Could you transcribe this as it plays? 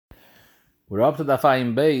We're up to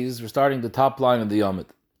Dafayim Beis. We're starting the top line of the Yomid.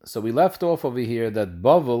 So we left off over here that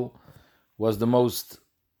Bavel was the most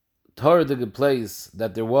toredig place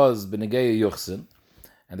that there was B'negei Yuchsin.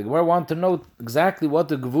 And the Gemara wanted to know exactly what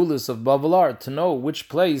the Gevulis of Bavel are, to know which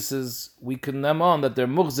places we can name on that they're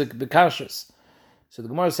Muchzik B'kashas. So the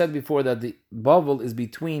Gemara said before that the Bavel is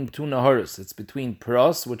between two Naharis. It's between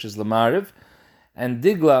Pros, which is Lamariv, and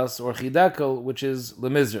Diglas or Chidakel, which is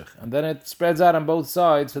Lemizrach. And then it spreads out on both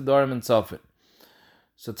sides to Dorim and Safed.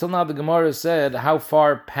 So till now the Gemara said, how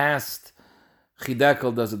far past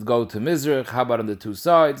Chidakel does it go to Mizrach? How about on the two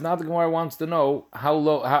sides? Now the Gemara wants to know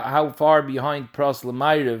how far behind Pros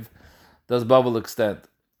Lemariv does Bavel extend.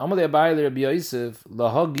 Amalei Abayli Rabbi Yosef,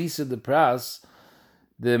 Laha Gisa de Pras,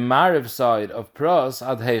 the Mariv side of Pros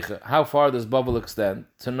ad Heiche. How far does Bavel extend?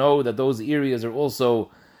 To know that those areas are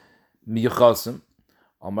also Miyuchasim.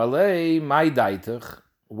 Amalei Mai Daitach.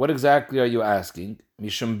 What exactly are you asking?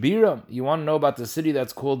 Mishum Biram. You want to know about the city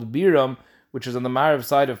that's called Biram, which is on the Mariv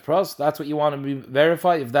side of Pros? That's what you want to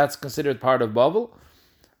verify, if that's considered part of Bavel?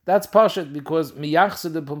 That's Pashat, because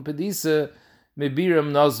Miyachse de Pumpedise me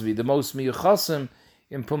Biram Nozvi, the most Miyuchasim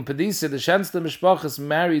in Pumpedise, the Shenste Mishpachas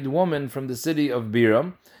married woman from the city of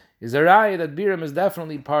Biram, is a raya that Biram is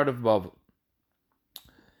definitely part of Bavel.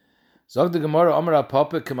 Zog the Gemara Amar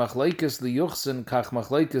Papa kemachleikes liyuchsen kach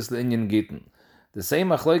machleikes leinyan gitten. The same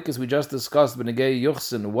machleikes we just discussed b'negei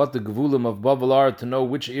yuchsen, what the gevulim of Bavel are, to know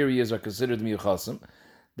which areas are considered miyuchasim.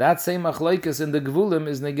 That same machleikes in the gevulim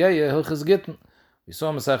is negei hilchas gitten. We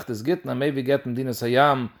saw Masechtes gitten, and maybe gitten dinas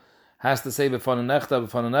hayam has to say b'fan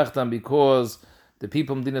nechtam because the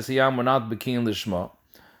people in dinas hayam were not bekin lishma.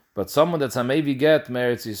 But someone that's hamevi get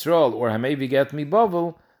meretz Yisrael or hamevi get mi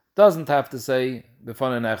Bavel doesn't have to say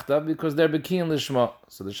b'fan nechtam because they're bekin lishma.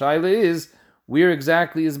 So the shaila is, where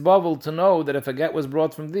exactly is Bavel, to know that if a get was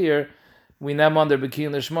brought from there, we name on their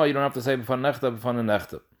bekin lishma. You don't have to say b'fan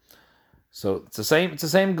nechtam. So it's the same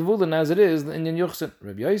gevulin as it is in Yuchsin.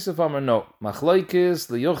 Rabbi Yosef Amar no machlokes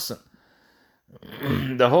liyuchsin.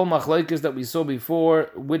 The whole machlokes that we saw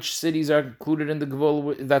before, which cities are included in the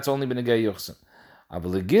gevul, that's only b'negei Yuchsin.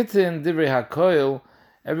 Aval Gittin divrei hakoil,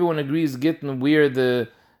 everyone agrees Gittin where the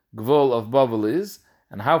gevul of Bavel is.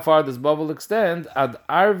 And how far does Bavel extend? Ad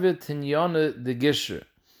Arve Tinyone de Gisher.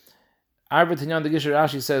 Arve Tinyone de Gisher,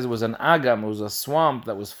 Rashi says, was an agam, it was a swamp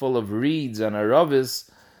that was full of reeds and aravis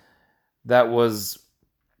that was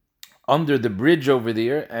under the bridge over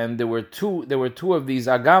there, and there were two of these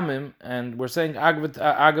agamim, and we're saying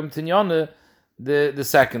agam Tinyone, the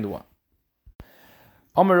second one.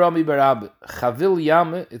 Omer Rami Barab, Chavil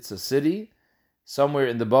Yame, it's a city somewhere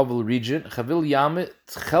in the Bavel region. Chavil Yame,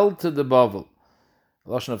 Tchelte de Bavel.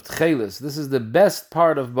 Lashon of Tchelis. This is the best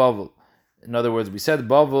part of Bavel. In other words, we said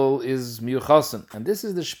Bavel is Miyuchasim, and this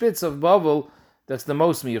is the spitz of Bavel that's the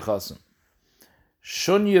most Miyuchasim.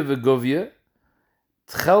 Shunye v'Govye,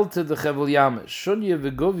 Tchelte de Chavel Yame. Shunye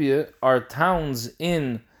v'Govye are towns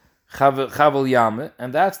in Chavel Yame,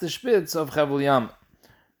 and that's the spitz of Chavel Yame.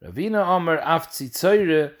 Ravina Omer Af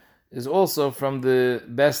Tzitzoyre is also from the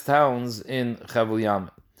best towns in Chavel Yame.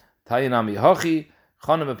 Tayanami Hochi,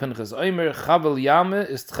 Chanem Pinchas Omer, Chavel Yame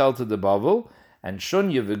is Tchelte de Bavel, and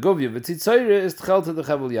Shunye v'Govye v'Tzitzoyre is Tchelte de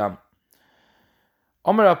Chavel Yame.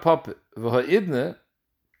 Omer Apop v'Ha'idne,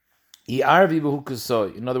 Iarvi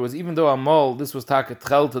b'Hukasoy. In other words, even though Amol, this was Taket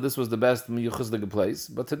Tchelte, this was the best Miyuchasdige place,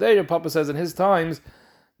 but today your Papa says in his times,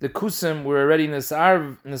 the Kusim were already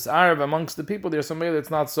Nisarv amongst the people there, so maybe it's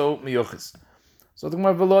not so Miyuchas. So the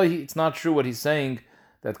Gemara Velohi, it's not true what he's saying,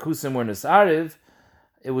 that Kusim were Nisarv.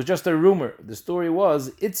 It was just a rumor. The story was,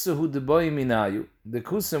 Itzahu deboy minayu. The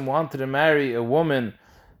Kusim wanted to marry a woman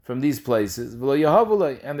from these places, and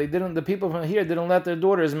the people from here didn't let their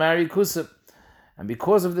daughters marry Kusim. And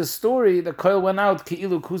because of this story, the koil went out,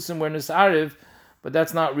 Ki'ilu Kusim were Nisarv, but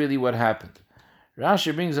that's not really what happened.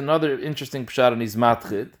 Rashi brings another interesting pshat in his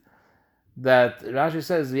matchid, that Rashi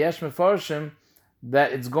says, Yesh Mefarshim,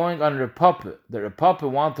 that it's going on Repapa. The Repapa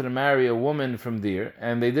wanted to marry a woman from there,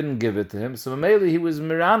 and they didn't give it to him. So maybe he was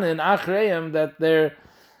Mirana in Achreim that they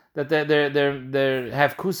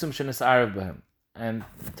have Kusim shenis Arab behem. And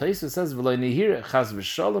Taisa says, V'loi nihir chas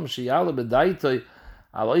v'sholem sheyala b'daitoi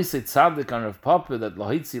aloisei tzaddik on Rav Papa, that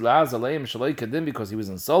lohitzi laz aleim shaloi kadim, because he was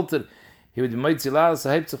insulted. He would be moitzi laz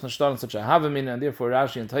sahibtzich nishtar such a havamin, and therefore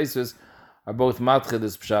Rashi and Taisus are both matchid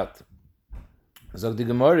this pshat. Zog the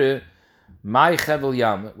Gemara, my Chavel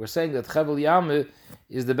Yame. We're saying that Chavel Yame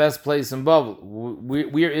is the best place in Bavel.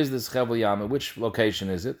 Where is this Chavel Yame? Which location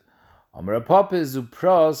is it? Amar Papa is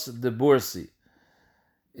Upros de Bursi.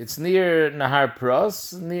 It's near Nahar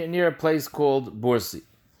Pros, near a place called Bursi.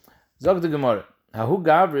 Zog the Gemara, Hahu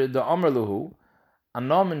Gavri de Amar Luhu,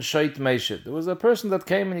 Anom and Shoit Meshit. There was a person that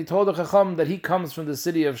came and he told the Chacham that he comes from the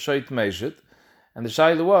city of Shoit Meshit. And the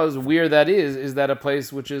shaila was, where that is that a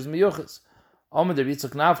place which is miyuchas? Omer der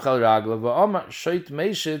Yitzchak Nafchal Ragla, v'Omer Shoit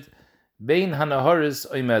Meshit bein hanahoris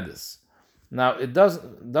oimedis. Now, it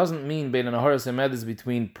doesn't mean bein hanahoris oimedis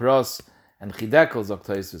between pros and chidekels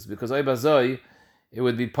octaisus, because oibazoi, it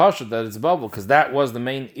would be pashut that it's bubble, because that was the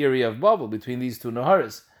main area of bubble between these two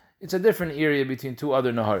naharis. It's a different area between two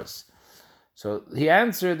other naharis. So he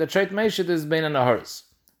answered that Shoit Meshit is bein hanahoris.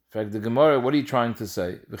 In fact, the Gemara, what are you trying to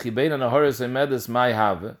say?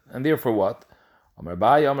 And therefore what?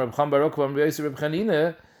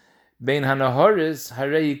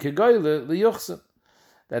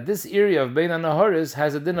 That this area of Bein HaNaharis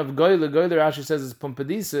has a din of goyle. Goyle, Rashi says, is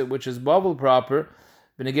pumpedisa, which is bubble proper,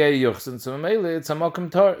 b'negei yuchsin. So it's a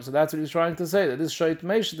makom tar. So that's what he's trying to say, that this Shoit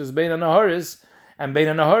Meshit is Bein HaNaharis, and Bein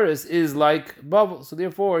HaNaharis is like bubble. So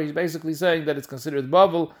therefore, he's basically saying that it's considered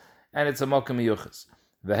bubble, and it's a makom yuchas.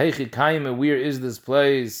 V'heichi kaime, where is this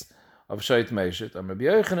place of Shoit Meshit? Rabbi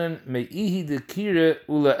Yochanan, me'ihi dekire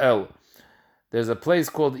ula el. There's a place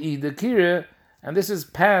called Ihi dekire, and this is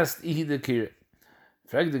past Ihi dekire.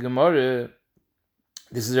 Frag the Gemara,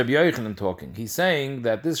 this is Rabbi Yochanan talking. He's saying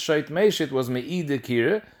that this Shoit Meshit was me'ihi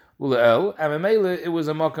dekire ula el, and memele it was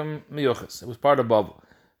a makam miyuchas. It was part of bubble.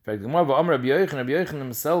 Frag the Gemara, v'amar Rabbi Yochanan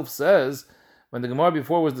himself says, when the Gemara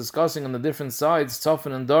before was discussing on the different sides,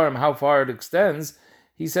 Tzafin and Darim, how far it extends,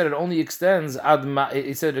 he said it only extends ad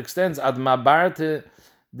mabarte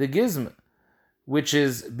de gizme, which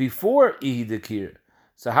is before Ihi dekir.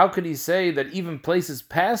 So how could he say that even places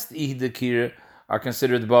past Ihi dekir are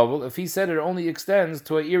considered bubble if he said it only extends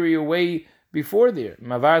to an area way before there,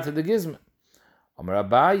 mabarte de gizme? Amar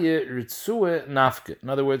Abaye ritzue nafke. In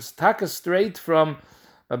other words, taka straight from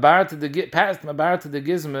past mabarte de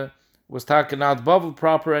gizme was taka not bubble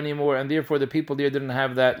proper anymore, and therefore the people there didn't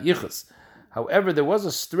have that yichus. However, there was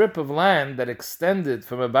a strip of land that extended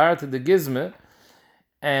from Abar to the Gizme,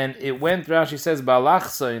 and it went, Rashi says,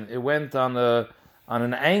 Balachsain, it went on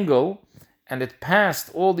an angle, and it passed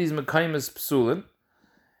all these Mekaimas Psulin,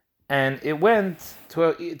 and it went to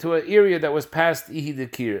an area that was past Ihi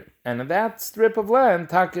Dekir. And in that strip of land,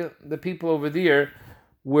 the people over there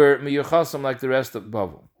were Miyuchasim like the rest of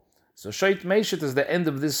Bavel. So Shoit Meshit is the end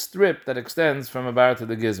of this strip that extends from Abar to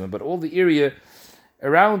the Gizme, but all the area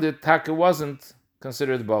around it, Taka wasn't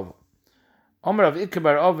considered bubble. Omer of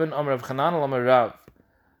Ikebar Oven, Omer of Chananel, Omer Rav.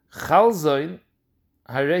 Chalzoin,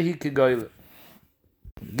 Harehi Kegoyle.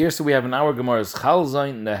 Here, so we have in our Gemara,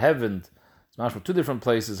 Chalzoin, the heaven. It's not from two different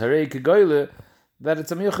places. Harehi Kegoyle, that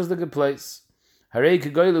it's a miyuchas the good place. Harehi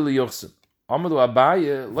Kegoyle liyuchsin. Omer lu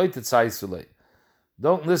Abaye, loitet saisule.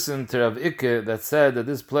 Don't listen to Rav Ikke that said that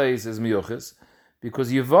this place is miyuchas,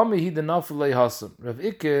 because Yevami he the nafulei hasam. Rav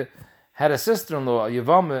Ikke had a sister-in-law, a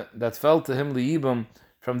Yevame, that fell to him liibam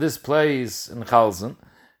from this place in Chalzon,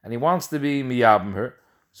 and he wants to be miyabim her.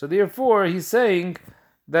 So therefore, he's saying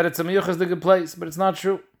that it's a miyuchas the good place, but it's not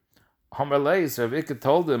true. Hamalei, so Rav Ikke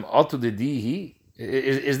told him, Otu de dihi,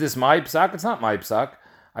 is this my psak? It's not my psak.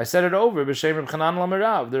 I said it over, b'shem Reb Chananel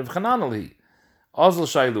Amirav, the Reb Chananel he. Ozl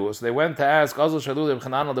Shailu, so they went to ask, Ozl Shailu, Reb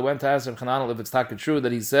Chananel, they went to ask Reb Chananel if it's taka true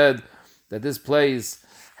that he said that this place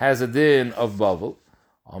has a din of Bavel.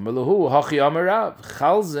 Amalahu hachi amarav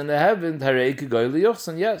chals in the heaven harei kegoy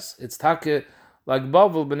liyuchsin. Yes, it's take like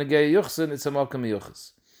bavel benegei yuchsin. It's a makam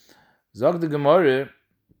yuchs. Zog the Gemara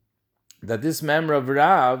that this member of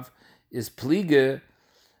Rav is pliege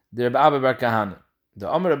der Abba Bar Kahane. The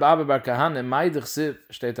Amar of Abba Bar Kahane Maidich Siv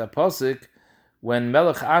steht a posik when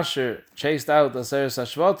Melech Asher chased out Aseres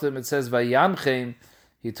Hashvatim. It says vayanchem,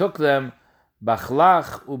 he took them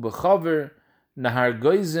bachlach ubechover nahar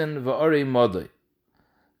goizen va'orei modoi.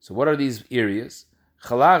 So what are these areas?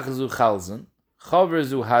 Chalach zu Chalzon, Chover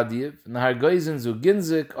zu Hadiev, Nahar Goizen zu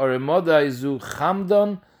Ginzik, or Emodai zu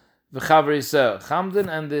Chamdon, v'Chaver Yisrael. Chamdon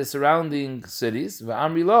and the surrounding cities,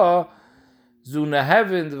 v'Amri Lo zu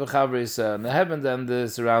Neheven v'Chaver Yisrael. Neheven and the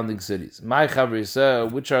surrounding cities. My Chaver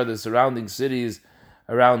Yisrael, which are the surrounding cities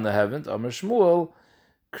around Neheven? Amr Shmuel,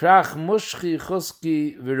 Krach Mushchi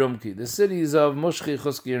Chuski v'Rumki. The cities of Mushchi,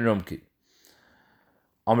 Chuski, and Rumki.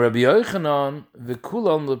 Rabbi Yochanan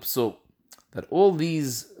v'kulam l'psul, that all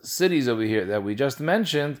these cities over here that we just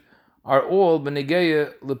mentioned are all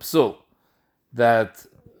b'negeya l'psul, that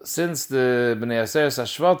since the Bnei Aseres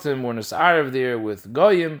Hashvatim were Nis'arev there with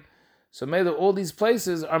Goyim, so maybe all these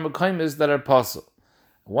places are Mekaimis that are possible.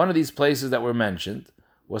 One of these places that were mentioned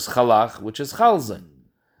was Chalach, which is Chalzon.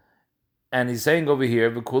 And he's saying over here,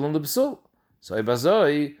 v'kulam l'psul. So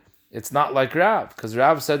Ibazoi, it's not like Rav, because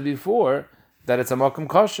Rav said before that it's a makom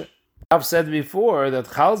kosher. I've said before that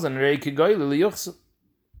Chalzan Rei Kigoyle Liyuchsen.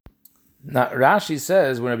 Now Rashi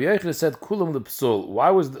says when Rabbi Yochanan said Kulam L'Psul, why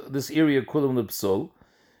was this area Kulam L'Psul?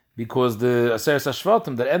 Because the Aseres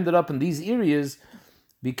Hashvatim that ended up in these areas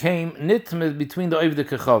became nitmed between the Oivdei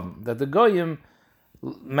Kechavim, that the Goyim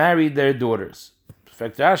married their daughters. In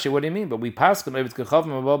fact, Rashi, what do you mean? But we pass them Oivdei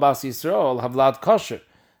Kechavim and Bas Yisrael have Vlad Kosher,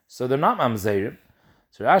 so they're not Mamzerim.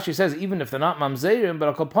 So Rashi says even if they're not Mamzerim,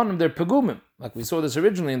 but upon them they're Pegumim. Like we saw this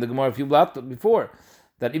originally in the Gemara a few blocks before,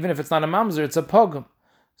 that even if it's not a Mamzer, it's a Pogum.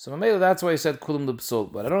 So Mamela, that's why he said Kulam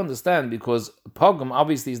L'Psul. But I don't understand, because Pogum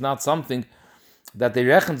obviously is not something that they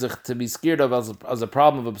reckon to be scared of as a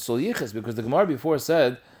problem of a Psul Yichus, because the Gemara before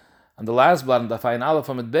said, on the last blot, in the Fayin Aleph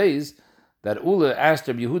Amid Beis, that Ula asked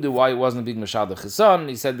Rabbi Yehuda why he wasn't being Meshadach his son.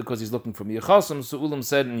 He said because he's looking for Miyachasim. So Ulam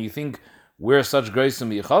said, and you think we're such grace in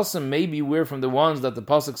Miyachasim? Maybe we're from the ones that the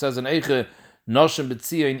Pasuk says in Eiche, Noshem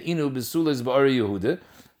B'tzia in Inu B'sules B'Ari Yehuda.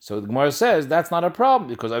 So the Gemara says that's not a problem,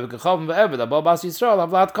 because Avik Kechavim Ve'eved, Abba Bas Yisrael,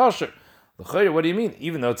 Avlat Kosher. What do you mean?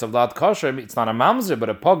 Even though it's Avlat Kosher, it's not a Mamzer, but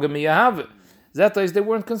a Pogum Miyahav. Zeta is they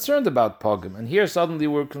weren't concerned about Pogum. And here suddenly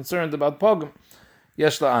we're concerned about Pogum.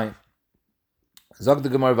 Yesh La'ayin. Zog the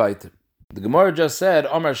Gemara weiter. The Gemara just said,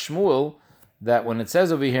 Omar Shmuel, that when it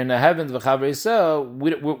says over here, Nehevin V'Chavrei Seh,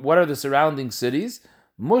 what are the surrounding cities?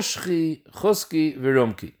 Mushchi, Chuski,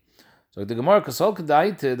 Virumki. So the Gemara Kasol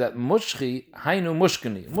Kedaite that Mushchi, Hainu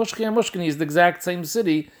Mushkini. Mushchi and Mushkini is the exact same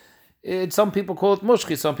city. Some people call it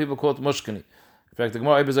Mushchi, some people call it Mushkini. In fact, the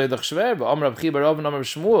Gemara Ebezoidach Shver, but Omar Abchi Barov and Omar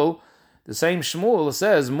Shmuel, the same Shmuel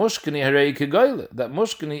says, Mushkini Harei Kegoyle, that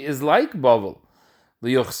Mushkini is like Bavel,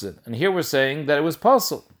 Liyuchsin. And here we're saying that it was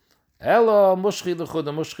possible. Elo, Mushchi L'chud,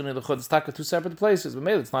 and Mushkini L'chud. It's taka two separate places, but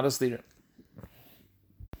maybe it's not a stira.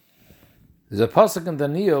 There's a pasuk in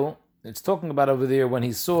Daniel. It's talking about over there when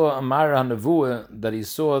he saw Amara HaNevuah, that he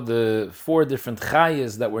saw the 4 different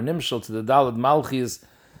chayas that were nimshal to the Dalad Malchis,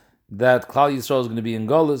 that Klal Yisrael is going to be in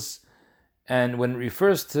Golas. And when it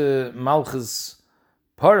refers to Malchus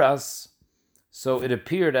Paras, so it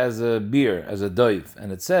appeared as a beer, as a doiv.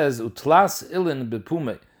 And it says, Utlas ilin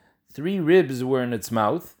bepume, 3 ribs were in its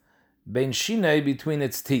mouth, bein shinei, between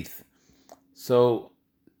its teeth. So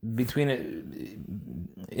between it,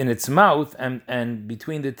 in its mouth and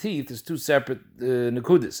between the teeth is 2 separate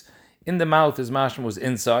nekudas. In the mouth, his mashma was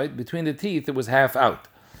inside. Between the teeth, it was half out.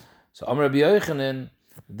 So Amar Rabbi Yochanan,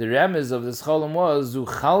 the remez of this cholam was Zu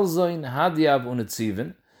Chalzoin Hadiav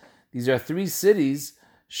Unetziven. These are 3 cities.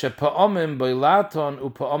 Shepa'omim Boilaton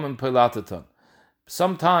Upa'omim Poilataton.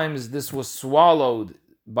 Sometimes this was swallowed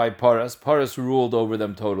by Paras. Paras ruled over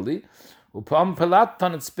them totally. Upa'om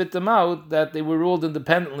Poilataton, it spit them out, that they were ruled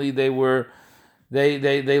independently. They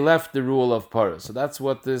left the rule of Paras. So that's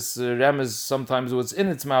what this remez, sometimes what's in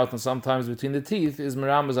its mouth and sometimes between the teeth, is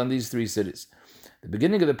meramez on these 3 cities. The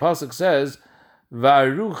beginning of the pasuk says,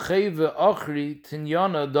 Va'aru chayve ochri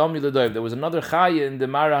tinyana dami l'doiv. There was another chaya in the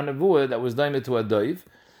Mara HaNevuah that was daimeh to a doiv.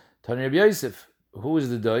 Tani Rabbi Yosef, who is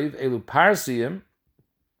the doiv? Elu parsiim,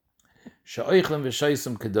 sha'oichlem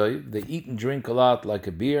v'shaisem kedoiv. They eat and drink a lot like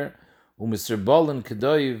a beer. U'misirbolin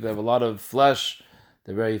kedoiv. They have a lot of flesh.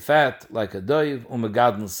 They're very fat like a doiv.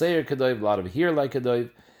 U'megadon seir kedoiv. A lot of hair like a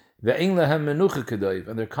doiv. Ve'ein lehem menucha kedoiv.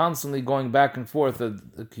 And they're constantly going back and forth. A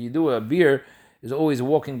beer is always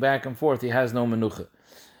walking back and forth. He has no menucha.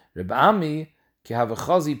 Reb Ami, ki have a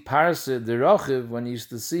chazi parse derochiv, when he used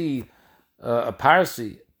to see a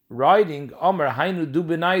parsi riding, Omer hainu du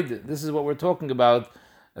benaide. This is what we're talking about,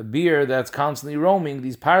 a beer that's constantly roaming.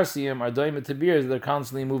 These parsiim are doimet to beers, they're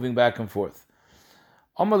constantly moving back and forth.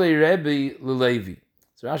 Omer le Rebbe leLevi.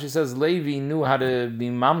 So Rashi says Levi knew how to be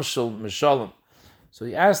mamshel mishalom. So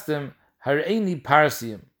he asked him, Hareini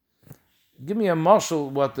parsiim. Give me a mashal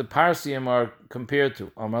what the parsiim are compared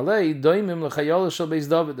to. Amalei doimim l'chayol shel beis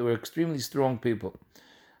David. They were extremely strong people.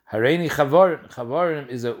 Hareini chavarim. Chavarim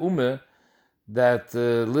is a ummah that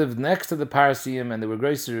lived next to the parsiim, and they were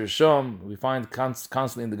grace to Rishon. We find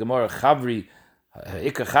constantly in the Gemara Chavri,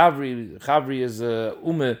 Ika Chavri. Chavri is a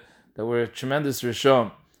ummah that were tremendous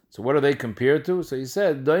Rishon. So what are they compared to? So he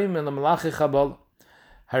said doimim l'malachi chabal.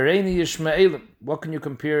 Hareini Yishmaelim. What can you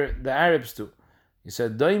compare the Arabs to? He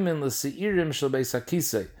said, Doimin l'seirim shel beis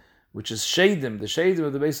hakisei, which is shadim. The shadim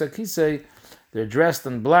of the beis hakisei, they're dressed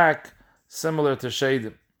in black, similar to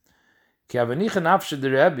shadim. Ki avanicha nafshe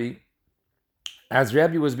de Rebbe, as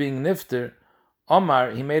Rebbe was being nifter,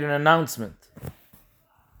 Omar, he made an announcement.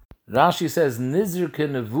 Rashi says, Nizr ke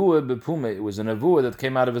nevuah bepume. It was a nevuah that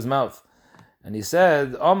came out of his mouth. And he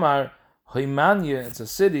said, Omar, Hoimanya, it's a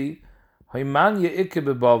city, Haimanya ikke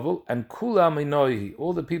bebavel, and kula aminoihi.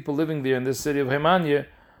 All the people living there in this city of Haimanya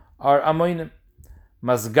are amoinim.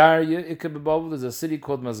 Masgaria ikke bebabel. There's a city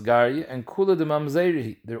called Masgaria, and Kula de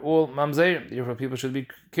Mamzerihi. They're all Mamzerim. Therefore, people should be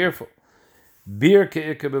careful.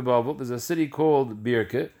 Birke ikke bebabel. There's a city called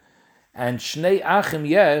Birke, and Shnei Achim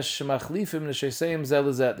Yesh Machlifim Nesheseim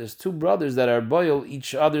Zelazet. There's two brothers that are boil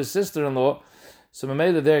each other's sister-in-law. So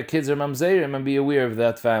Mamela, their kids are Mamzerim, and be aware of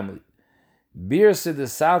that family. Birse de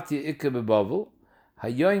Satya ikke bebabel.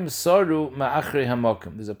 Hayoim Soru Ma'achri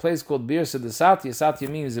Hamokim. There's a place called Birse de Satya. Satya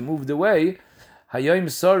means it moved away. Hayoim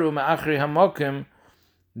Soru Ma'achri Hamokim,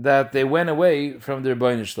 that they went away from their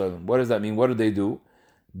Rebbeinu Shalom. What does that mean? What did they do?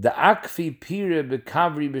 The Akfi Pire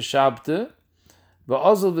Bekavri Beshabte,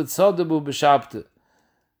 Ba'ozul Vitzodabu Beshabte.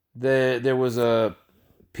 There was a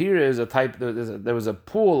Pire is a type. There was a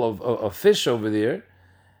pool of fish over there,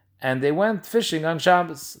 and they went fishing on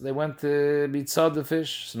Shabbos. They went to bitzad the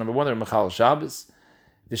fish. So number one, they're Machal Shabbos.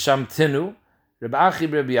 V'sham Tinu, Reb Achi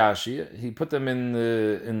Reb Yashi, he put them in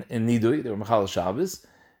Nidui. They were Machal Shabbos.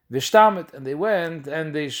 V'shtamet, and they went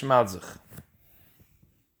and they shmadzich.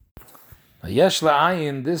 Yesh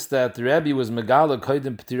la'ayin, this that the Rebbe was Megala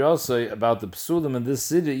Koidim P'tirosoi about the Psulim in this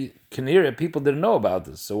city, Kinira, people didn't know about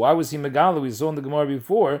this. So why was he Megala? We saw in the Gemara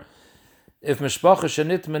before, if Mishpacha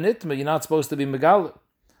Shanitma Nitma, you're not supposed to be Megala.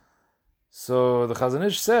 So the Chazon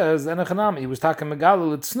Ish says, Enechanami, he was talking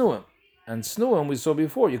Megala L'tznuim. And Tznuim we saw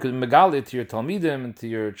before, you could Megala it to your Talmidim and to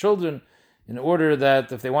your children, in order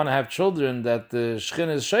that if they want to have children, that the Shechin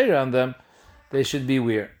is Sheira on them, they should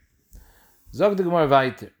beware. Zog the Gemara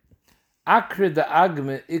weiter. Akre de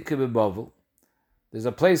Agme ikke bebavel. There's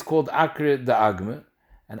a place called Akre de Agme,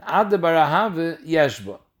 and Ade Barahave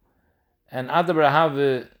Yeshba. And Ade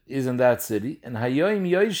Barahave is in that city. And Hayoim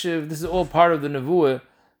Yoshev, this is all part of the Nevuah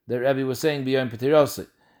that Rebbe was saying beyond Petirose.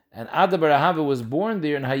 And Ade Barahave was born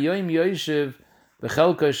there, and Hayoim Yoshev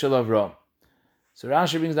Bechelka Shel Avram. So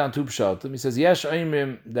Rashi brings down two pshatim. He says, Yesh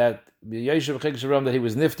Oimrim, that Yoshev Bechelka Shel Avram, that he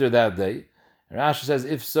was nifter that day. And Rashi says,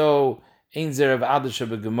 if so, Ein zer of Adasha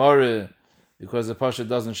beGemara, because the Pasha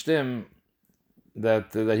doesn't stim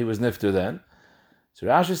that he was nifter then. So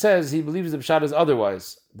Rashi says he believes the pshat is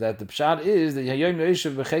otherwise. That the pshat is that Hayom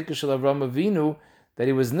Yoshev b'cheka shel Avram Avinu, that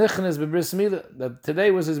he was nichnas b'bris milah, that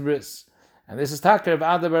today was his bris, and this is Takar of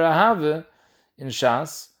Ada Barahave in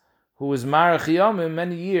Shas, who was Marach Yomim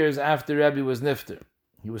many years after Rebbe was nifter.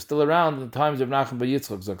 He was still around in the times of Nachum bar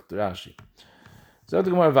Yitzchak, sagt Rashi. So the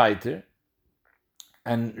Gemara weiter.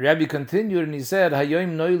 And Rabbi continued and he said,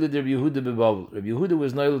 Hayoim noiled Rabbi Yehuda bebabel. Rabbi Yehuda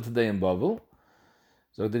was noiled today in Babel.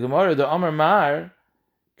 So the Gemara, the Amar Mar,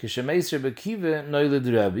 Kishemeis Rabbi Kiva noiled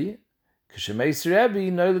Rabbi, Kishemeis Rabbi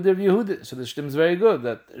noiled Rabbi Yehuda. So the shtim is very good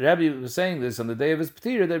that Rabbi was saying this on the day of his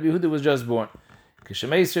Petir, that Rabbi Yehuda was just born.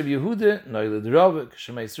 Kishemeis Rabbi Yehuda noiled Rabbi,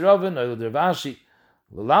 Kishemeis Rabbi noiled Rav Ashi,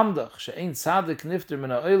 L'lamdach she'ein tzadik nifter min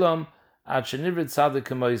ha'olam ad she'nivrit tzadik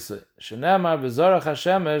k'moiseh, she'nemar v'zorach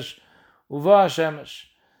ha'shemesh Uva Shemesh,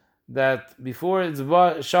 that before it's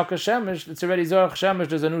Shaka Shemesh, it's already Zorach Shemesh,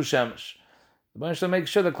 there's a new Shemesh. The Baruch Shalom makes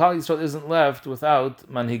sure the Klal Yisrael isn't left without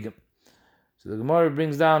Manhigim. So the Gemara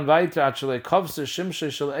brings down Vaitra actually Kovser Shimshe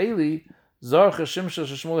Shel Eli, Zorach Shimshe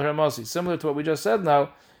Shmuel Hermosi. Similar to what we just said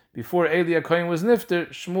now, before Eli HaKohen was Nifter,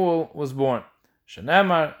 Shmuel was born.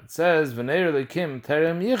 Shenemar, it says, V'neir Lekim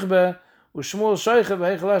Terem Yichbe, U'Shmuel Shoiche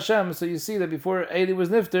V'Heichel Hashem. So you see that before Eli was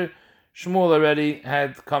Nifter, Shmuel already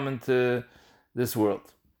had come into this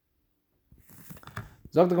world.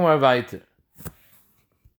 So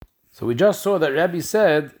we just saw that Rabbi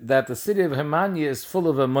said that the city of Hemania is full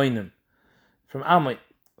of Amonim from Amoy.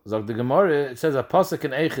 Zog the Gemara, it says a pasuk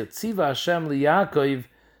in Eichet, Tziva Hashem li Yaakov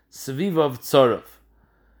Svivav Tzorov.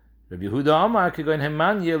 Rabbi Yehuda Amar could go in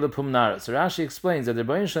Hemania lepumnara. So Rashi explains that the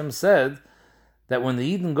Rebbeinu Shem said that when the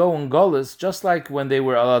Eden go in Golis, just like when they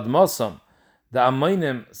were Alad Mosam, the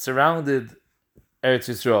Amonim surrounded Eretz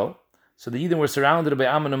Yisrael. So the Yidden were surrounded by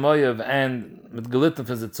Ammon and Moav and with Galitim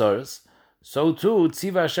for Zetzaris. So too,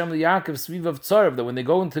 Tziva Hashem Yaakov Svivav Tzarav, that when they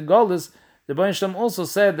go into Golis, the Baruch Shalom also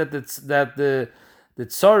said that the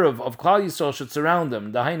Tzarav of Klal Yisrael should surround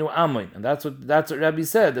them, the Hainu Ammon. And that's what Rabbi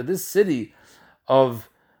said, that this city of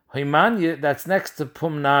Haimanya, that's next to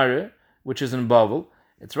Pumnare, which is in Bavel,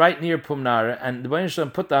 it's right near Pumnare, and the Baruch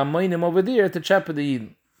Shalom put the Ammonim over there to chapter the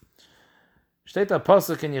Yidden. Steht a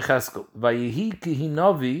pasuk in Yecheskel, Vayihi ki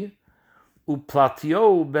hinovi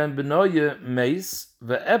uplatio ben benoye meis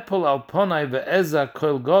ve'epol al ponai ve'eza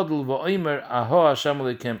kol godel ve'oimer aho Hashem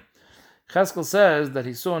alekim. Yecheskel says that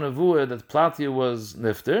he saw in a nevuah that Platio was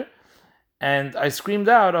nifter, and I screamed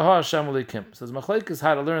out aho Hashem alekim. Says Machlekes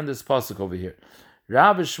how to learn this pasuk over here.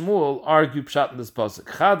 Rabbi Shmuel argued pshat in this pasuk.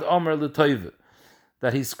 Chad omer l'toive,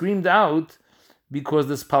 that he screamed out because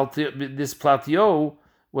this Platio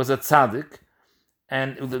was a tzaddik.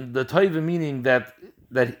 And the toiva meaning that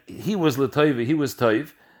that he was l'toiv, he was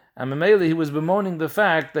toiv, and Mamela he was bemoaning the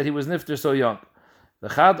fact that he was nifter so young. The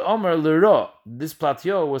Chad Omer l'ro, this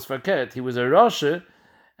platio was farket, he was a Rasha,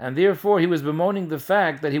 and therefore he was bemoaning the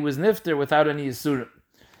fact that he was nifter without any yisurim.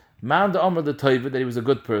 Man the Omer the toiv, that he was a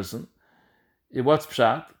good person. What's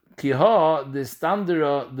pshat? Kiha the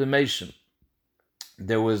standard the Mation.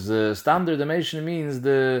 There was a standard the Mation means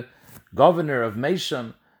the governor of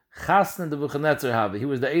Mation, Chasna de Nebuchadnezzar have. He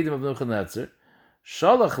was the Edom of Nebuchadnezzar.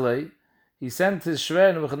 Shalachle, he sent his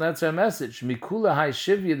Shver Nebuchadnezzar a message. Mikula hai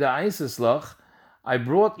shivya da Eiseslach, I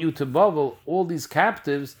brought you to Bavel all these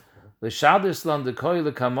captives. L'shadislan de koi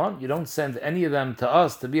lekamon. You don't send any of them to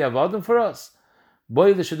us to be avodim for us.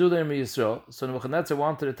 Boy l'shaduler mi Yisrael. So Nebuchadnezzar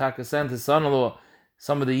wanted to send his son-in-law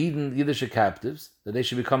some of the Yiddish captives that they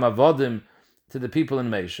should become avodim to the people in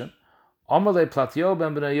Meshon. Amalei Platio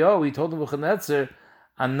ben Benayo. He told Nebuchadnezzar,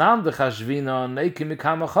 Anam de chashvina neikim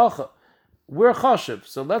mikama chacha. We're chashiv,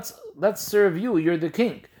 so let's serve you. You're the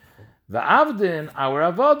king. Va'avdin, our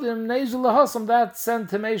avodim, nezul lahasam, that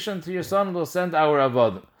sentimation to your son will send our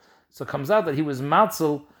avodim. So it comes out that he was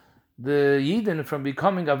matzel the Yidden from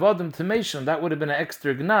becoming avodim to Meshon. That would have been an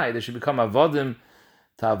extra gnai. They should become avodim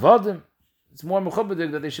to avodim. It's more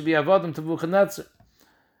mechubadik that they should be avodim to Nebuchadnezzar.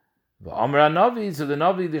 V'amra Navi, so the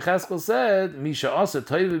Navi, the Cheskel said, Misha asa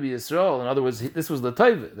toiva bi Yisrael. In other words, this was the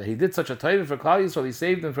toiva, that he did such a toiva for Klal Yisrael, he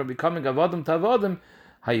saved them from becoming avodim to avodim.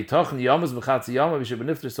 Hayitochen yamas b'chatzi yama, we should be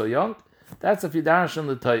nifter so young. That's if you dash on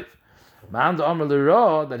the toiv. Man the Amr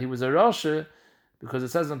l'ra, that he was a Rasha, because it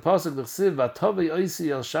says in Pasuk l'chsiv, v'tovei oisi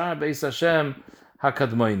el shar beis Hashem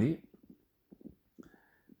hakadmoini.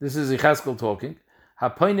 This is Yecheskel talking.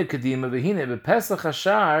 Hapoine kedima v'hine b'pesach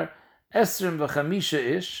hashar esrim v'chamisha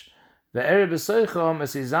ish, ve'ere b'soichom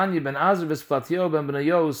es izanyi ben azr b'splatio ben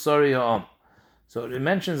b'nayo sori ha'om. So it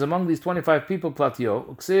mentions among these 25 people Platio.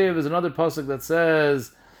 Uksiv is another pasuk that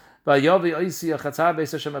says, "Vayovi oisi achatzav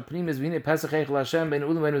beis Hashem apnimis v'hine pesach heichel Hashem ben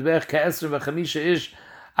ulim ben mizbech ke'esrim v'chamisha ish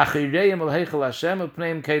achireim al heichel Hashem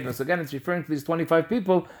upneim kedma." So again, it's referring to these 25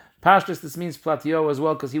 people. Pashtus, this means Platio as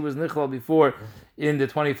well, because he was nichal before in the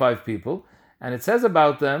 25 people. And it says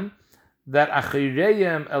about them that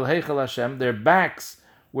achireim el heichel Hashem, their backs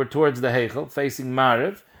were towards the heichel, facing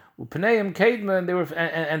Mariv. Upneim kedma, and they were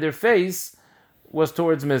and their face was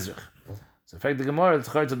towards Mizrach. So in fact, the Gemara,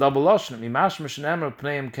 it's a double lashon.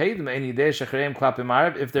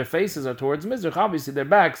 If their faces are towards Mizrach, obviously their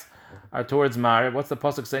backs are towards Mariv. What's the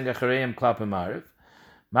pasuk saying? Achareim klapim Mariv.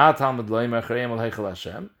 Ma talmud loimer achareim al heichel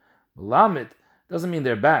Hashem. Malamit doesn't mean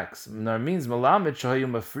their backs. Nor means malamit shahayu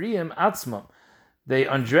mafriyim atzmam. They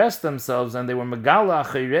undressed themselves and they were megala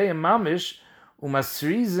achareim mamish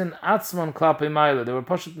umasrizin atzmam klapim Mariv. They were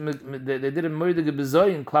they did a murder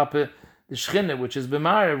gebezoyin klapim the Shchina, which is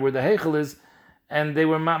B'marav, where the Heichel is, and they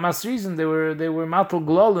were Masrizim, they were Matal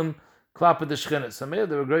Glolim, Klapa the Shchina. So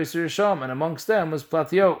they were Grace Risham, and amongst them was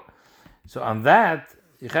Platio. So on that,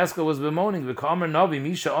 Yecheskel was bemoaning, V'kamer Navi,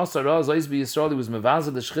 Misha Asa Raz, Ois Bi Yisrael, he was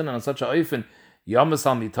Mevaza the Shchina on such a oifen, Yamas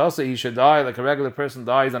Al Mitasa, he should die like a regular person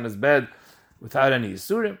dies on his bed without any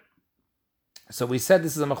Yisurim. So we said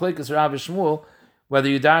this is a Machlekes Rav Shmuel, whether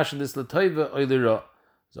you dash in this L'toiva or L'ra.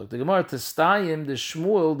 So the Gemara to Stayim, the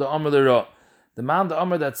Shmuel, the Amr l'Ra. The man, the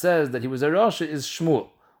Amr that says that he was a Rasha is Shmuel.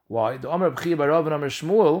 Why? The Amr B'chi Barav and Amr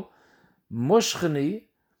Shmuel, Mushchani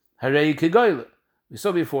Harei Kegoyle. We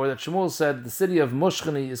saw before that Shmuel said the city of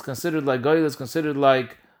Mushchani is considered like Goyle, is considered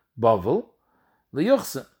like Bavel,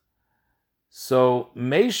 Liyuchsen. So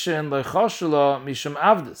Meishen Lechashula Mishum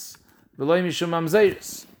Avdis, V'loi Mishum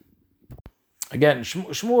Amzeiris. Again,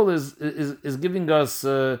 Shmuel is giving us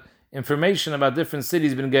information about different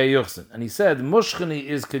cities ben Gei Yuchsin. And he said, Mushchani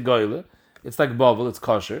is Kegoyle, it's like Bavel, it's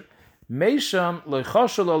kosher. Meisham,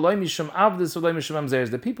 Loichashal, Oloi Misham Avdis, Oloi Misham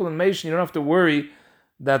Mamzeris. The people in Meishan, you don't have to worry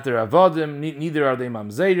that they're Avodim, neither are they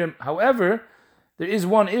Mamzerim. However, there is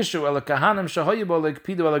one issue, Ela Kahanim Shahoyibo, like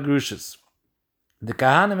Pidu Ala Grushas. The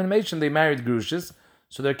Kahanim in Meishan, they married Grushas,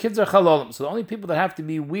 so their kids are Chalolim. So the only people that have to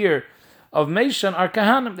be aware of Meishan are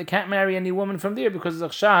Kahanim. They can't marry any woman from there because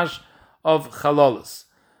it's a chash of Chalolis.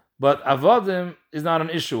 But Avodim is not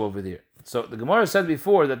an issue over there. So the Gemara said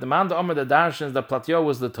before that the man the Amr the Darshans, that Platio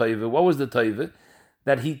was the Toiva. What was the Toiva?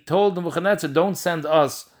 That he told the Nebuchadnezzar, don't send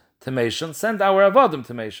us to Meshon, send our Avodim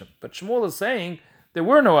to Meshon. But Shmuel is saying there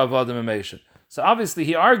were no Avodim in Meshon. So obviously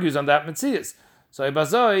he argues on that Metzias. So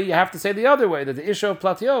Ibazoi, you have to say the other way, that the issue of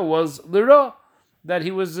Platio was Lira, that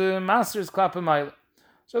he was master's Klapamayla.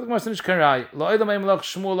 So the Gemara says,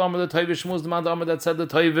 Shmuel Amr the Toiva, Shmuel is the man the Amr that said the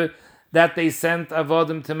Toiva, that they sent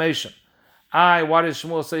Avodim to Meshon. Why does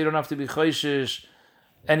Shmuel say you don't have to be choishish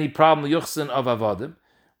any problem Yuchsin of Avodim?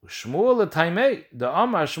 Shmuel the Taimei, the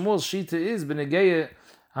Amar Shmuel's Shita is Benegeye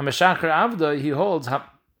Hameshachar avda, he holds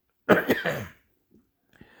hamafkir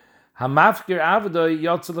avda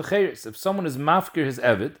yotzel lecheres. If someone is mafkir his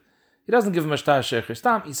eved, he doesn't give him a shtar shecher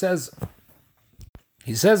stam. He says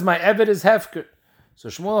my eved is hefker. So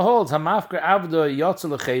Shmuel holds hamafkir avda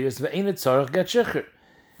yotzel lecheres ve'ein tzarich get shecher.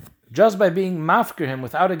 Just by being mafkir him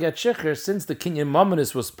without a get shecher, since the kinyan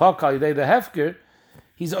mominus was paka yidei the hefker,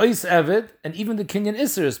 he's ois eved, and even the kinyan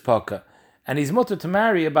iser is paka, and he's mutter to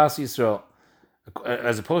marry a bas Yisrael.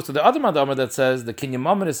 As opposed to the other Madamar that says the kinyan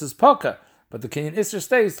mominus is paka, but the kinyan iser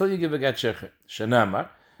stays till you give a get shecher. Shenamar,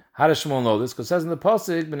 how does Shmuel know this? Because it says in the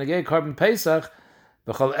pasuk, b'negei korban pesach,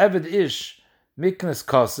 b'chol eved ish miknes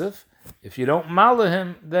kosef. If you don't mala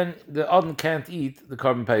him, then the Adon can't eat the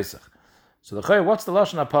korban pesach. So the Chayr, what's the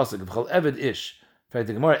lashon pasuk? B'chol eved ish. In fact,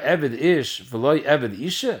 the Gemara eved ish v'loy eved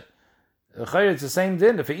isha. The Chayr, it's the same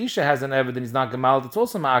din. If a isha has an eved and he's not gemaled, it's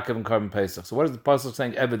also ma'akev in korban pesach. So what is the pasuk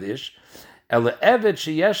saying? Eved ish. Ele eved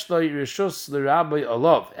sheyesh lo rishus l'rabbi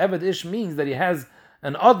olav. Eved ish means that he has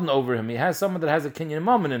an Adon over him. He has someone that has a kinyan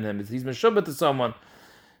moment in him. He's meshubah to someone.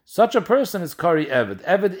 Such a person is kari eved.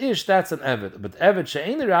 Eved ish, that's an eved. But eved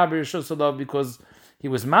she'ein l'rabbi rishus olav, because he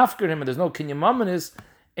was mafkir him and there's no kinyan mominus,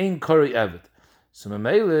 ain't kari eved. So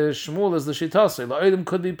Mamele Shmuel is the shitase. La'odim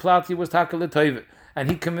could be plat. He was takal l'toivet, and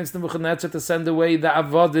he convinced them to send away the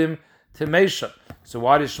avodim to Mesha. So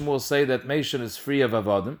why does Shmuel say that Mesha is free of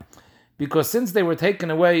avodim? Because since they were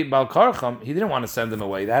taken away Bal Karcham, he didn't want to send them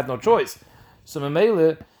away. They had no choice. So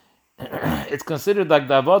Mamele, it's considered like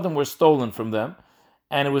the avodim were stolen from them,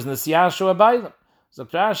 and it was Nesiyashu Abaylim. So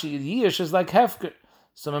Rashi, Yish is like Hefker.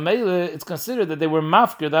 So Mamele, it's considered that they were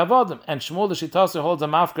mafkir the avodim, and Shmuel the Shitase holds a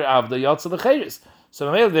mafkir avda yotzel lecheres. So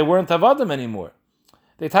Mamele, they weren't avodim anymore.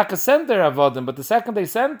 They taka sent their avodim, but the second they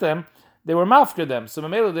sent them, they were mafkir them. So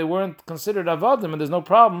Mamele, they weren't considered avodim, and there's no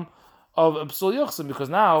problem of psul yuchsim, because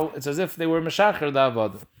now it's as if they were meshacher the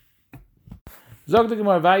avodim. Zog the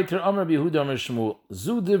Gemara weiter, Amar Yehuda Amar Shmuel,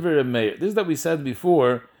 Zu diver Meir. This is that we said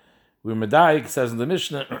before, where Medaik says in the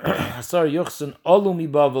Mishnah, Asar yuchsin olu mi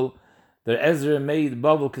bavel, that Ezra made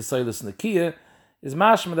bavel kesaylis nakiya, is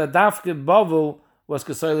mashma that dafke bavel was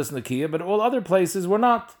kesaylis nakiya, but all other places were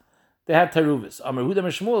not. They had teruvis. Amar Yehuda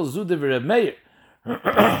Amar Shmuel, Zu diver Meir.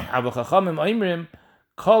 Ava chachamim oimrim,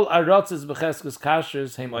 kol aratzis b'cheskes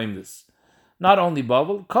kashers heim oimdis. Not only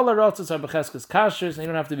bavel, kol aratzis are b'cheskes kashers, and you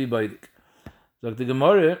don't have to be baidik. So the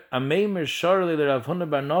Gemara, a meimer sharli le Rav Huna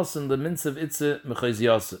bar Nosson the minsav itze mechayz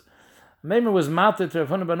yasa. A meimer was mated to Rav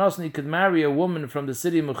Huna bar Nosson, he could marry a woman from the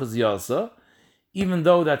city of mechayz yasa, even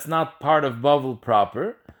though that's not part of bavel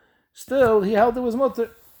proper. Still, he held it was mutter.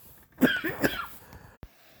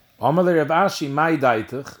 Amalei Rav Ashi mai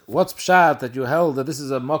daitach. What's pshat that you held that this is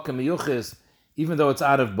a mokem miyuchis, even though it's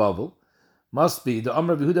out of bavel? Must be the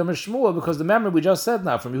Amar Yehuda Amar Shmuel, because the memory we just said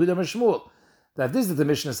now from Yehuda Amar Shmuel, that this is the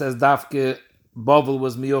Mishnah says dafke bavel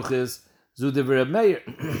was miyuchis zu divrei Meir.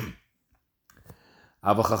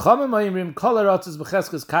 Ava chachamim oimrim kol haratzis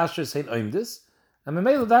b'cheskes kasher hein oimdis, and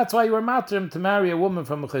Mamela, that's why you were matrim to marry a woman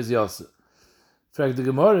from mechayz yasa. Frag the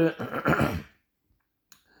Gemara,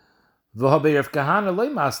 v'habei Rav Kahana loy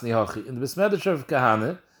masni hachi. In the Besmedrash of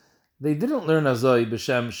Kahana, they didn't learn azoi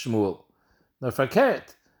b'shem Shmuel. Nor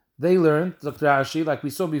fakert, they learned Dr. Rashi, like we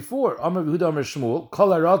saw before, Amar Yehuda Amar Shmuel, kol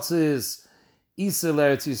haratzis isa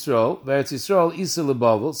l'Eretz Yisrael, v'Eretz Yisrael isa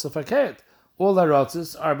l'bavel. So fakert, all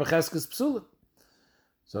haratzis are b'cheskes psulim.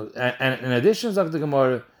 So, and in addition, Dr.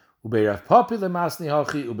 Gemara, ubei Rav Papi lemasni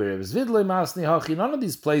hachi, ubei Rav Zvid lemasni hachi. None of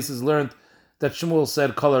these places learned that Shmuel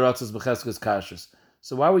said kol haratzis b'cheskes kashrus.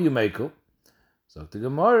 So why were you mekel? So the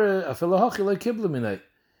Gemara, afilu hachi lo kiblu minay.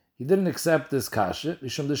 He didn't accept this kasha.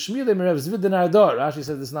 Mishum the Shmile Rav Zvid Nardor. Rashi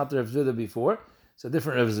said this is not the Rav Zvid before. It's a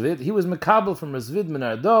different Rav Zvid. He was mekabel from Rav Zvid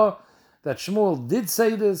Nardor that Shmuel did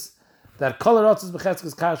say this, that kol haratzis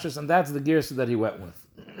b'cheskes kashrus, and that's the gersa that he went with.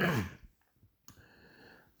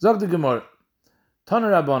 Zog the Gemara, Tana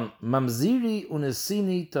Rabban, mamziri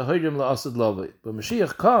unesini tahirim la'asad lavai. But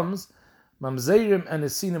Mashiach comes, mamzerim and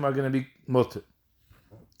esinim are going to be mutter.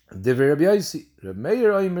 Divrei Rabbi Yosi, Reb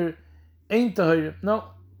Meir Oimer, ain't tahirim. No,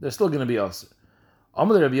 they're still going to be asad.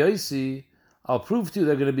 Amal Rabbi Yosi, I'll prove to you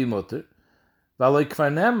they're going to be mutter. V'aloi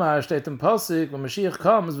kvar nemar, steht in Pasuk, when Mashiach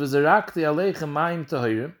comes, v'zerakti aleichem mayim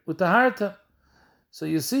tahirim, utaharta. So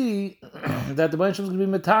you see that the Baruch is going to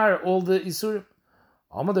be matar all the isurim.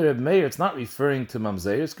 Amar Reb Meir, it's not referring to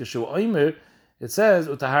mamzeres. Kishu Oimer, it says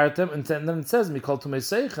utahartem, and then it says mikol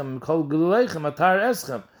tumeseichem, mikol geluleichem, atar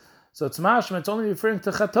eschem. So it's mashma. It's only referring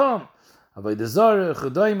to chatom. Avoy dezor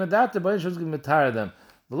chudoim adat the Baruch is going to matar them.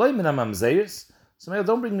 V'loy mina mamzeres. So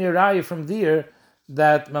don't bring me a raya from there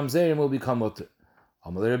that mamzerim will become mutter.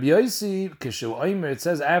 Amar Reb Yosi, kishu Oimer, it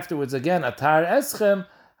says afterwards again atar eschem,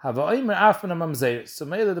 Hava oimer afan mamzeres. So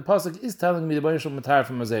maybe the pasuk is telling me the Baruch Shalom matar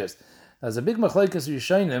from mamzeres. There's a big machlokes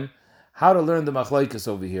Rishonim how to learn the machlokes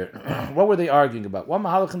over here. What were they arguing about? One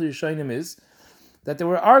mahalach in the Rishonim is that they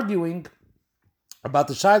were arguing about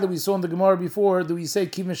the shayla we saw in the Gemara before. Do we say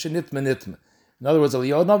kiddushin nitma? In other words,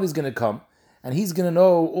 Eliyahu Navi is going to come and he's going to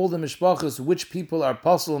know all the mishpachas, which people are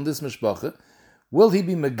possible in this mishpacha. Will he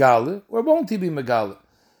be megale or won't he be megale?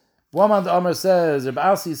 Wamad Amar says, Rabbi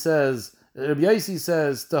Asi says, Rabbi Yossi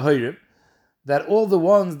says to Hirib that all the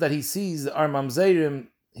ones that he sees are mamzerim,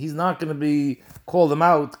 he's not going to be call them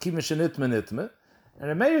out kiddushin nitma. And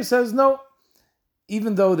Rabbi Meir says no,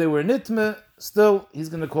 even though they were nitma, still he's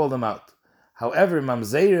going to call them out. However,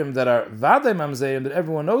 mamzerim that are vade mamzerim that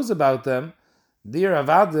everyone knows about them, dear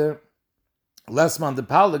avade less man the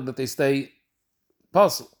palig that they stay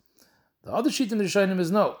puzzle. The other sheet in the Rishonim is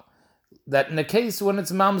no. That in a case when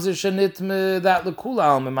it's mamzer shenitme, that lekula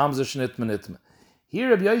alma mamzer shenitme nitme.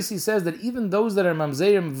 Here Rabbi Yossi says that even those that are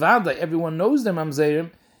mamzerim vada, everyone knows they're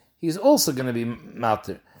mamzerim, he's also going to be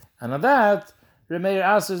mater. And on that, Rabbi Meir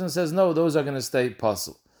answers and says, no, those are going to stay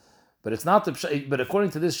puzzle. But it's not the. But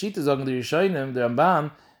according to this sheet, the Rishonim, the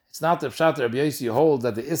Ramban, it's not the pshat that Rabbi Yossi holds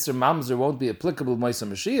that the Isser mamzer won't be applicable Moisa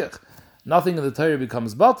Mashiach. Nothing in the Torah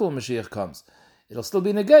becomes batal when Mashiach comes. It'll still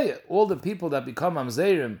be negeya. All the people that become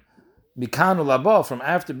mamzerim mikanu laba from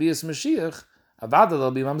after Bias Mashiach, avada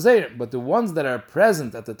they'll be mamzerim. But the ones that are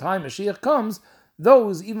present at the time Mashiach comes,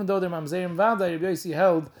 those, even though they're mamzerim vada, Rabbi Yossi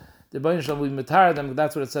held the Baruch Shalom will be matar them.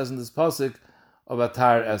 That's what it says in this pasuk of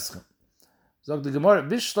Atar Eschem. So the Gemara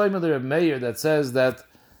Bishloim of the Rabbi Meir that says that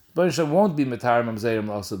Baruch Shalom won't be matar mamzerim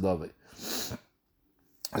l'asad lavei.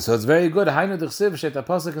 So it's very good. Hainu d'chsiv shet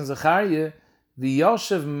pasuk in Zechariah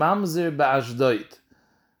v'yoshev mamzer ba'ashdod,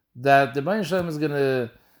 that the Baruch Shalom is going to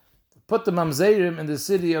put the mamzerim in the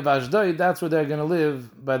city of Ashdod. That's where they're going to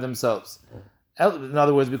live by themselves. In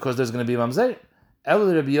other words, because there's going to be mamzerim.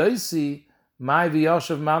 El Rabbi Yossi, my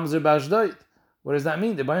v'yoshev mamzer ba'ashdod. What does that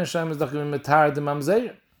mean? The Baruch Shalom is not going to be matar the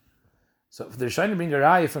mamzerim. So if they're trying to bring a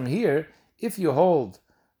raya from here, if you hold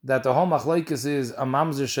that the whole machlokes is a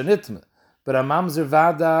mamzer shenitme, but a mamzer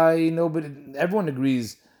vadai, everyone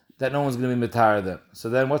agrees that no one's going to be matar them. So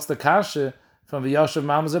then what's the kasha from v'yoshev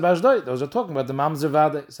mamzer b'ashdod? Those are talking about the mamzer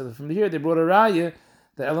vadai. So from here they brought a raya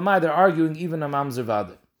that elamai, they're arguing even a mamzer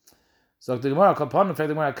vadai. So the Gemara Kalpan, in fact,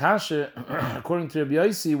 the Gemara kasha, according to Rabbi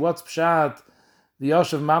Yossi, what's pshat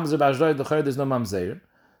v'yoshev mamzer b'ashdod? The chayr there's no mamzer.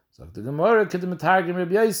 So the Gemara kedem targum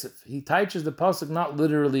Rabbi Yosef. He teaches the pasuk not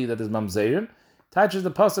literally that is mamzerim. Teaches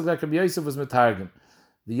the pasuk like Rabbi Yosef was metargum.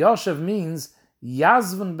 The Yoshev means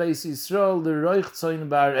Yazvan Beis Yisrael the Roich Tzoyin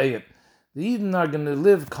Ba'arayim. The Eden are going to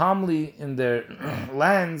live calmly in their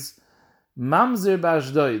lands. Mamzer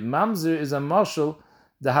Ba'ashdod. Mamzer is a mashal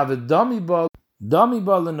that have a dummy ball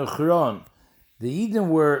in Uchron. The Eden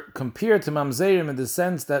were compared to Mamzerim in the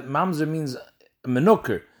sense that Mamzer means a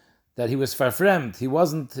menuker, that he was farfremt. He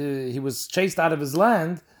wasn't. He was chased out of his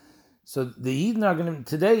land. So the Eden are going to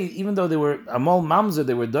today, even though they were Amol Mamzer,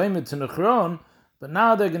 they were doimed to Uchron. But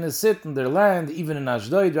now they're going to sit in their land, even in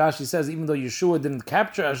Ashdod. Rashi says, even though Yeshua didn't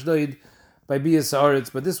capture Ashdod by Bias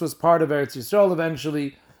Haaretz, but this was part of Eretz Yisrael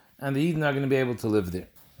eventually, and the Eden are going to be able to live there.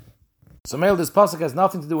 So, Meil, this pasuk has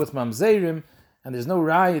nothing to do with Mamzerim, and there's no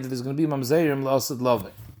riot that there's going to be Mamzerim l'asad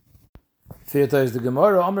lavei. Firta is the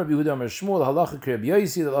Gemara, Amr Yehuda Amr Shmuel, halacha kreb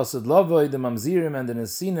Yosi, the l'asad lavei, the Mamzerim and the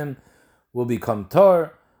Nesinim will become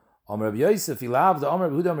tar. Amr Yosef, Ilav, the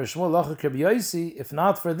Amr Yehuda Amr Shmuel, halacha kreb Yosi, if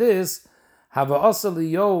not for this, Hava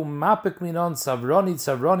asali yo mapik minon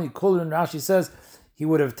savroni kulun. Rashi says he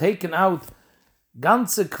would have taken out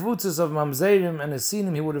ganze kvutzes of mamzerim and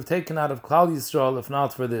esinim. He would have taken out of Klal Yisrael if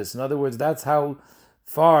not for this. In other words, that's how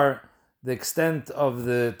far the extent of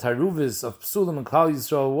the taruvis of psulim and Klal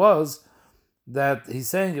Yisrael was. That he's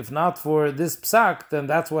saying if not for this psak, then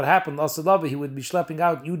that's what happened. Asalavi, he would be schlepping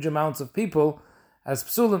out huge amounts of people as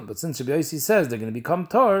psulim. But since Rabbi Yossi says they're going to become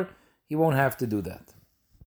tar, he won't have to do that.